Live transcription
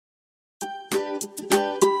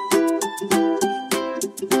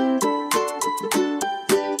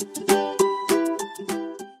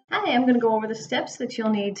Today I'm going to go over the steps that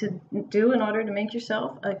you'll need to do in order to make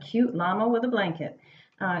yourself a cute llama with a blanket.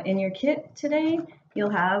 In your kit today, you'll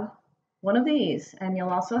have one of these, and you'll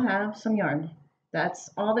also have some yarn. That's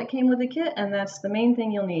all that came with the kit, and that's the main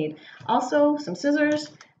thing you'll need. Also, some scissors,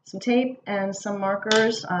 some tape, and some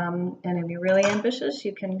markers. And if you're really ambitious,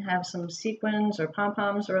 you can have some sequins or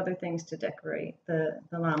pom-poms or other things to decorate the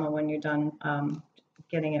llama when you're done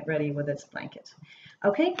getting it ready with its blanket.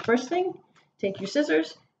 Okay, first thing, take your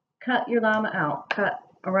scissors, cut your llama out. Cut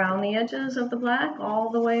around the edges of the black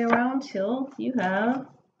all the way around till you have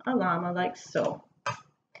a llama like so.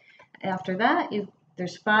 After that,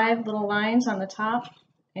 there's 5 little lines on the top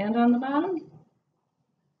and on the bottom.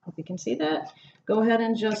 Hope you can see that. Go ahead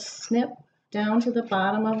and just snip down to the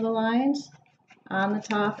bottom of the lines on the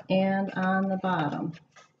top and on the bottom.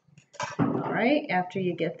 All right, after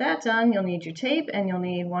you get that done, you'll need your tape and you'll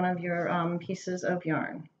need one of your pieces of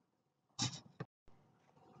yarn.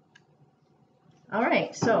 All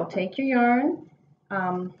right, so take your yarn,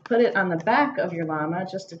 put it on the back of your llama,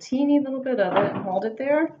 just a teeny little bit of it, and hold it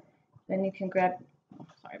there. Then you can grab,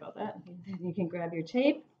 sorry about that, you can grab your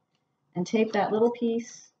tape and tape that little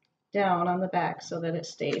piece down on the back so that it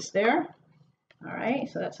stays there. All right,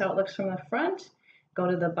 so that's how it looks from the front.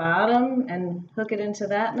 Go to the bottom and hook it into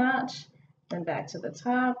that notch, then back to the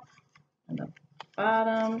top and the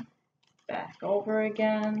bottom, back over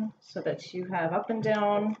again so that you have up and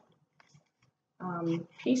down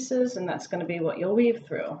pieces, and that's going to be what you'll weave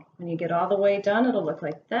through. When you get all the way done, it'll look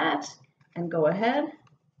like that, and go ahead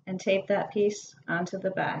and tape that piece onto the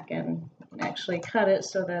back and actually cut it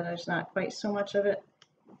so that there's not quite so much of it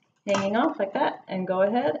hanging off like that, and go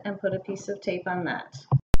ahead and put a piece of tape on that.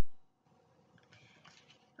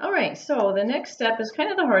 All right, so the next step is kind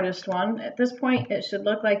of the hardest one. At this point, it should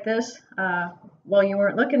look like this. While you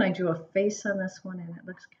weren't looking, I drew a face on this one, and it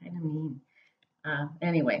looks kind of mean.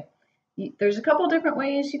 Anyway, there's a couple different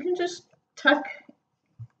ways. You can just tuck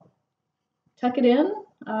it in.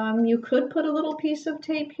 You could put a little piece of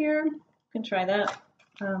tape here. You can try that.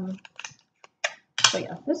 So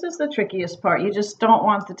yeah, this is the trickiest part. You just don't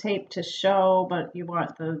want the tape to show, but you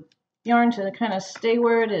want the yarn to kind of stay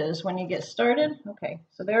where it is when you get started. Okay,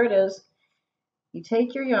 so there it is. You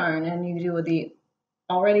take your yarn and you do the,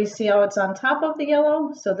 already see how it's on top of the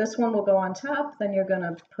yellow? So this one will go on top, then you're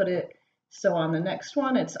gonna put it, so on the next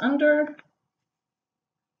one it's under. This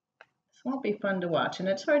won't be fun to watch, and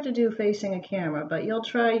it's hard to do facing a camera, but you'll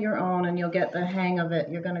try your own and you'll get the hang of it.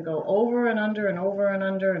 You're gonna go over and under and over and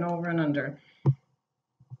under and over and under.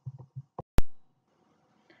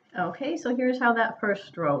 Okay, so here's how that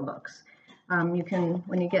first row looks. You can,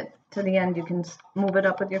 when you get to the end, you can move it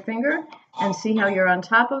up with your finger and see how you're on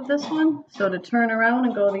top of this one. So to turn around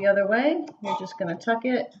and go the other way, you're just going to tuck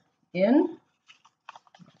it in.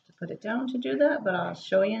 I have to put it down to do that, but I'll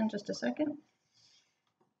show you in just a second.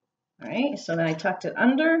 All right, so then I tucked it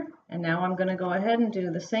under, and now I'm going to go ahead and do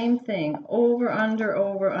the same thing, over, under,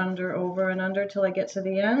 over, under, over, and under till I get to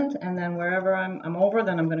the end, and then wherever I'm over,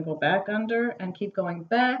 then I'm going to go back under and keep going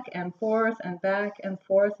back and forth in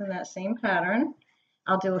that same pattern.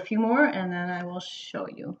 I'll do a few more, and then I will show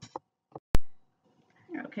you.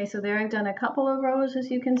 Okay, so there I've done a couple of rows,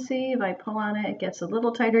 as you can see. If I pull on it, it gets a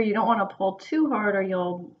little tighter. You don't want to pull too hard or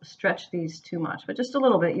you'll stretch these too much, but just a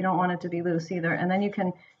little bit. You don't want it to be loose either. And then you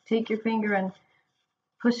can take your finger and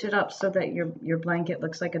push it up so that your blanket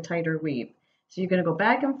looks like a tighter weave. So you're going to go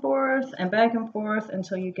back and forth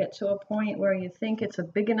until you get to a point where you think it's a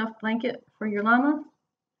big enough blanket for your llama.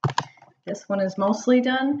 This one is mostly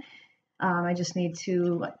done. I just need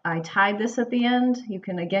to, I tied this at the end. You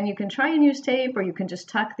can try and use tape, or you can just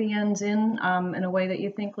tuck the ends in a way that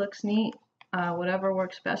you think looks neat, whatever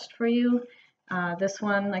works best for you. This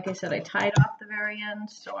one, like I said, I tied off the very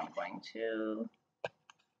end, so I'm going to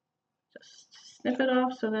just snip it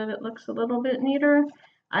off so that it looks a little bit neater.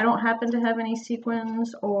 I don't happen to have any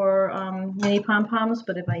sequins or mini pom-poms,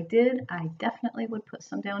 but if I did, I definitely would put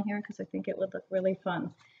some down here because I think it would look really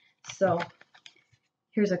fun. So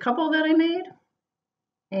here's a couple that I made,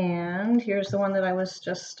 and here's the one that I was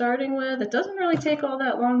just starting with. It doesn't really take all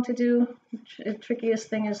that long to do. The trickiest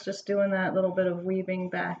thing is just doing that little bit of weaving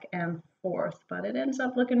back and forth, but it ends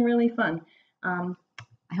up looking really fun. I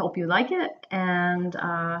hope you like it, and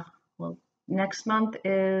well, next month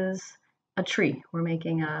is a tree. We're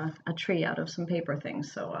making a tree out of some paper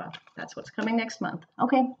things, so that's what's coming next month.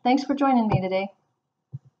 Okay, thanks for joining me today.